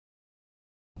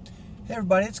Hey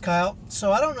everybody, it's Kyle.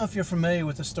 So I don't know if you're familiar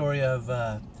with the story of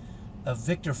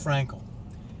Viktor Frankl,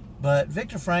 but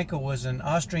Viktor Frankl was an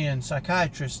Austrian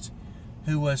psychiatrist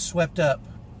who was swept up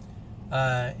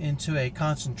into a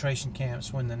concentration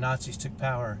camps when the Nazis took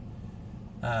power.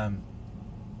 And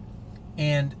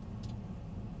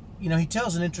he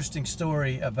tells an interesting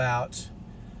story about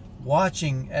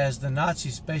watching as the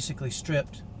Nazis basically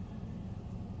stripped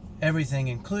everything,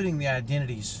 including the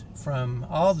identities, from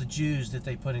all the Jews that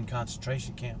they put in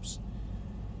concentration camps.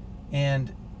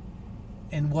 And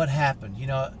what happened?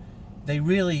 They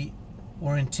really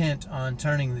were intent on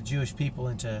turning the Jewish people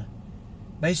into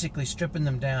basically stripping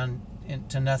them down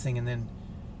into nothing and then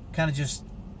kind of just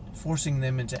forcing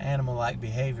them into animal-like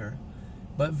behavior.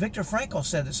 But Viktor Frankl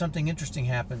said that something interesting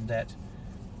happened, that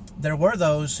there were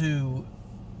those who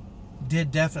did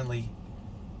definitely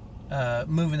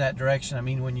move in that direction. I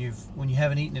mean, when you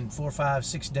haven't eaten in 4, 5,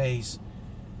 6 days,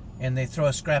 and they throw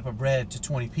a scrap of bread to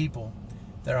 20 people,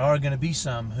 there are going to be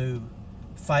some who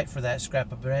fight for that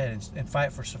scrap of bread and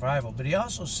fight for survival. But he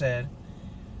also said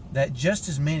that just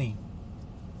as many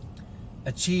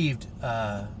achieved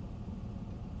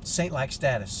saint-like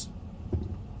status.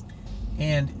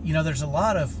 And there's a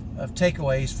lot of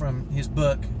takeaways from his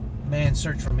book, Man's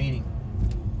Search for Meaning.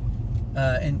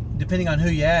 And depending on who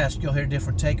you ask, you'll hear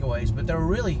different takeaways. But there were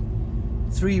really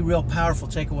 3 real powerful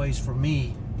takeaways for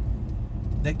me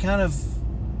that kind of,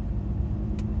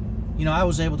 I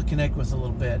was able to connect with a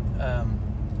little bit.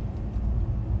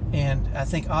 And I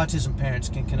think autism parents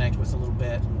can connect with a little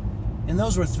bit. And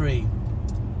those were 3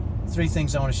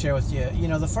 things I want to share with you.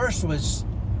 The first was,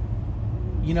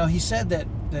 he said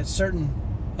that certain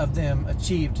of them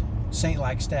achieved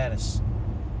saint-like status.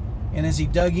 And as he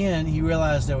dug in, he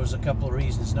realized there was a couple of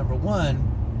reasons. Number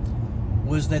one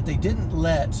was that they didn't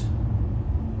let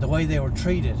the way they were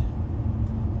treated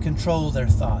control their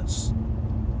thoughts.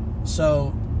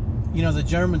 So, the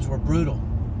Germans were brutal.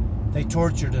 They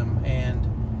tortured them, and,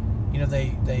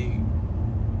 they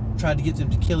tried to get them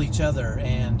to kill each other,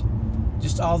 and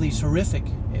just all these horrific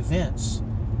events.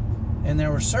 And there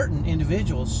were certain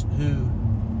individuals who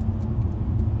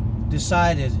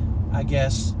decided, I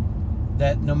guess,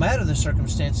 that no matter the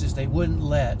circumstances, they wouldn't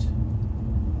let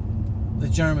the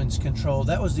Germans control.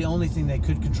 That was the only thing they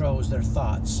could control, was their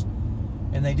thoughts.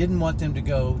 And they didn't want them to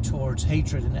go towards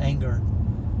hatred and anger.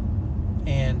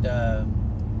 And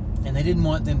they didn't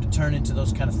want them to turn into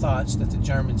those kind of thoughts that the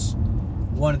Germans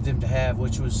wanted them to have,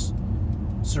 which was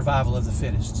survival of the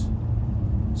fittest.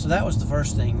 So that was the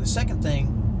first thing. The second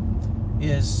thing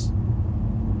is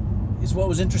what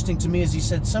was interesting to me, is he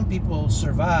said some people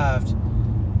survived,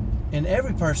 and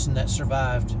every person that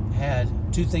survived had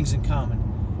 2 things in common: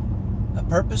 a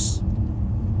purpose,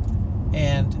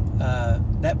 and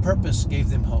that purpose gave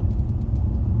them hope.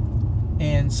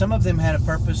 And some of them had a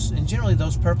purpose, and generally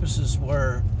those purposes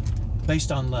were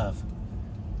based on love.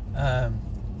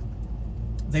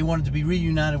 They wanted to be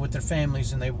reunited with their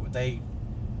families, and they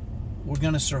were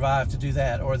going to survive to do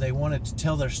that, or they wanted to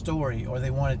tell their story, or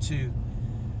they wanted to,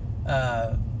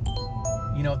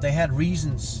 they had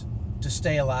reasons to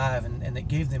stay alive, and it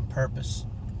gave them purpose.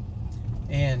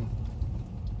 And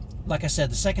like I said,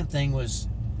 the second thing was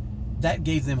that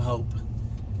gave them hope.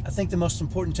 I think the most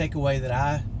important takeaway that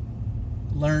I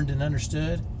learned and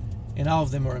understood, and all of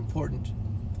them were important,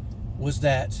 was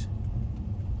that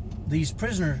these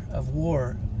prisoners of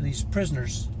war, these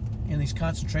prisoners in these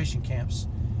concentration camps,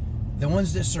 the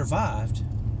ones that survived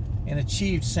and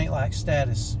achieved saint-like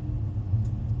status,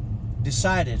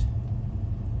 decided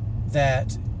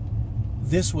that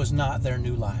this was not their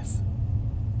new life.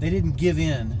 They didn't give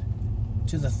in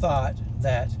to the thought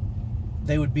that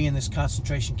they would be in this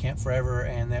concentration camp forever,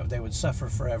 and that they would suffer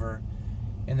forever,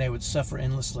 and they would suffer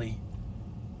endlessly.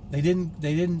 They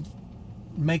didn't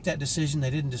make that decision.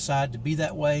 They didn't decide to be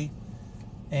that way,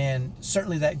 and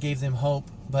certainly that gave them hope.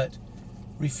 But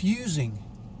refusing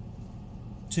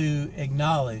to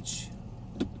acknowledge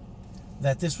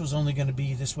that this was only going to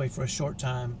be this way for a short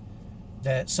time,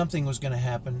 that something was going to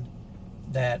happen,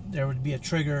 that there would be a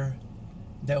trigger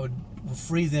that would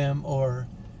free them or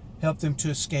help them to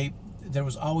escape. There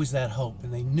was always that hope,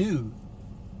 and they knew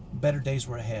better days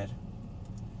were ahead.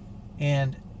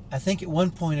 And I think at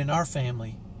one point in our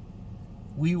family,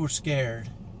 we were scared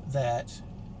that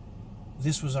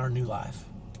this was our new life.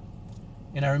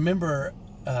 And I remember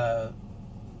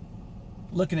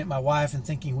looking at my wife and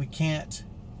thinking, we can't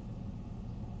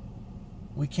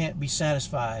be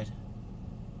satisfied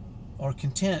or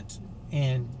content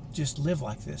and just live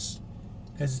like this,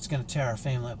 because it's going to tear our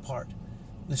family apart.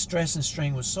 The stress and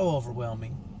strain was so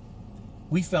overwhelming.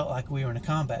 We felt like we were in a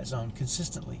combat zone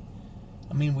consistently.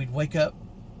 I mean, we'd wake up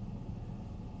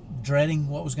dreading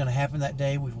what was going to happen that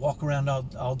day. We'd walk around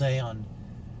all day on,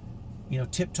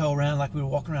 tiptoe around like we were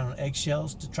walking around on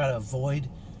eggshells to try to avoid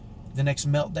the next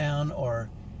meltdown, or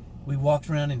we walked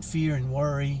around in fear and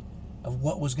worry of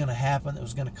what was going to happen that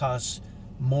was going to cause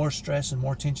more stress and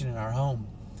more tension in our home.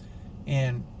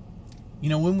 And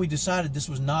when we decided this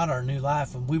was not our new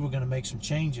life and we were going to make some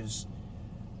changes,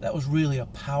 that was really a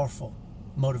powerful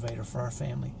motivator for our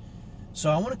family. So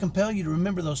I want to compel you to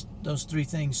remember those three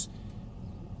things.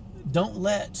 Don't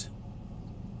let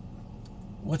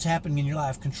what's happening in your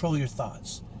life control your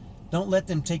thoughts. Don't let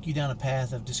them take you down a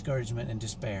path of discouragement and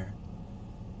despair.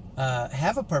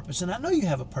 Have a purpose, and I know you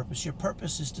have a purpose. Your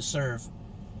purpose is to serve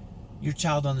your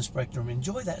child on the spectrum.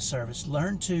 Enjoy that service.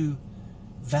 Learn to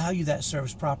value that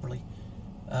service properly.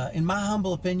 In my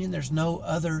humble opinion, there's no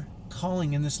other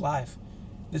calling in this life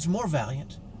that's more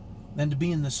valiant than to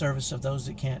be in the service of those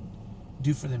that can't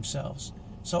do for themselves.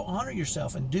 So honor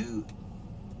yourself and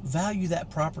value that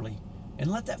properly,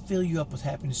 and let that fill you up with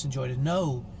happiness and joy to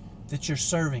know that you're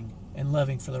serving and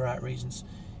loving for the right reasons.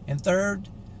 And third,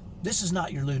 this is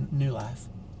not your new life.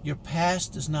 Your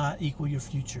past does not equal your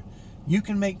future. You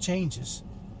can make changes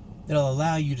that'll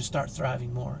allow you to start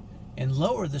thriving more and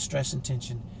lower the stress and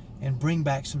tension and bring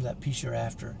back some of that peace you're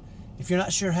after. If you're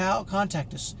not sure how,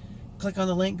 contact us. Click on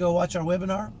the link, go watch our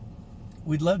webinar.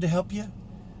 We'd love to help you.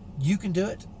 You can do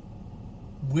it.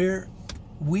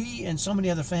 We and so many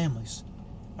other families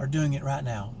are doing it right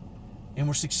now, and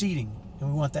we're succeeding,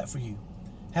 and we want that for you.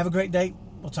 Have a great day.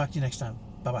 We'll talk to you next time.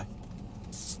 Bye-bye.